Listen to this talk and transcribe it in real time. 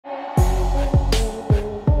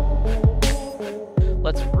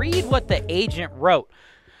read what the agent wrote.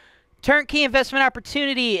 Turnkey investment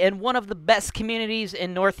opportunity in one of the best communities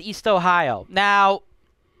in Northeast Ohio. Now,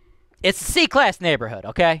 it's a C-class neighborhood,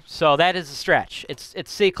 okay? So that is a stretch. It's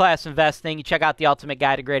C-class investing. You check out the Ultimate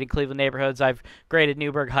Guide to Grading Cleveland Neighborhoods. I've graded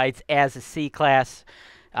Newburgh Heights as a C-class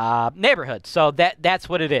neighborhood. So that's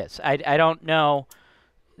what it is. I don't know.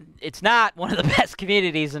 It's not one of the best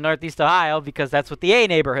communities in Northeast Ohio because that's what the A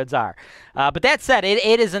neighborhoods are. But that said,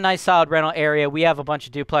 it is a nice, solid rental area. We have a bunch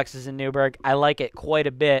of duplexes in Newburgh. I like it quite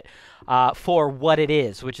a bit for what it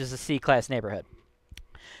is, which is a C-class neighborhood.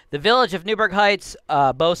 The village of Newburgh Heights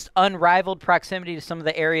boasts unrivaled proximity to some of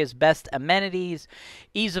the area's best amenities,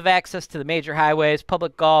 ease of access to the major highways,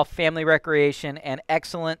 public golf, family recreation, and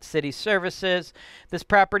excellent city services. This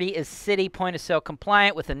property is city point-of-sale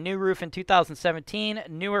compliant with a new roof in 2017,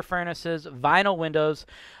 newer furnaces, vinyl windows,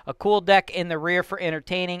 a cool deck in the rear for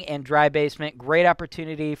entertaining, and dry basement. Great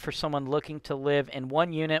opportunity for someone looking to live in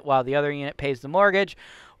one unit while the other unit pays the mortgage,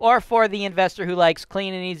 or for the investor who likes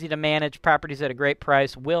clean and easy to manage properties at a great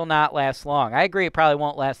price. Will not last long. I agree, it probably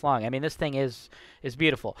won't last long. I mean, this thing is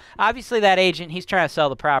beautiful. Obviously, that agent, he's trying to sell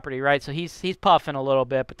the property, right? So he's puffing a little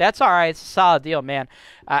bit, but that's all right. It's a solid deal, man.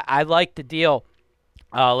 I like the deal.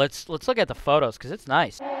 Let's look at the photos because it's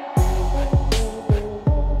nice.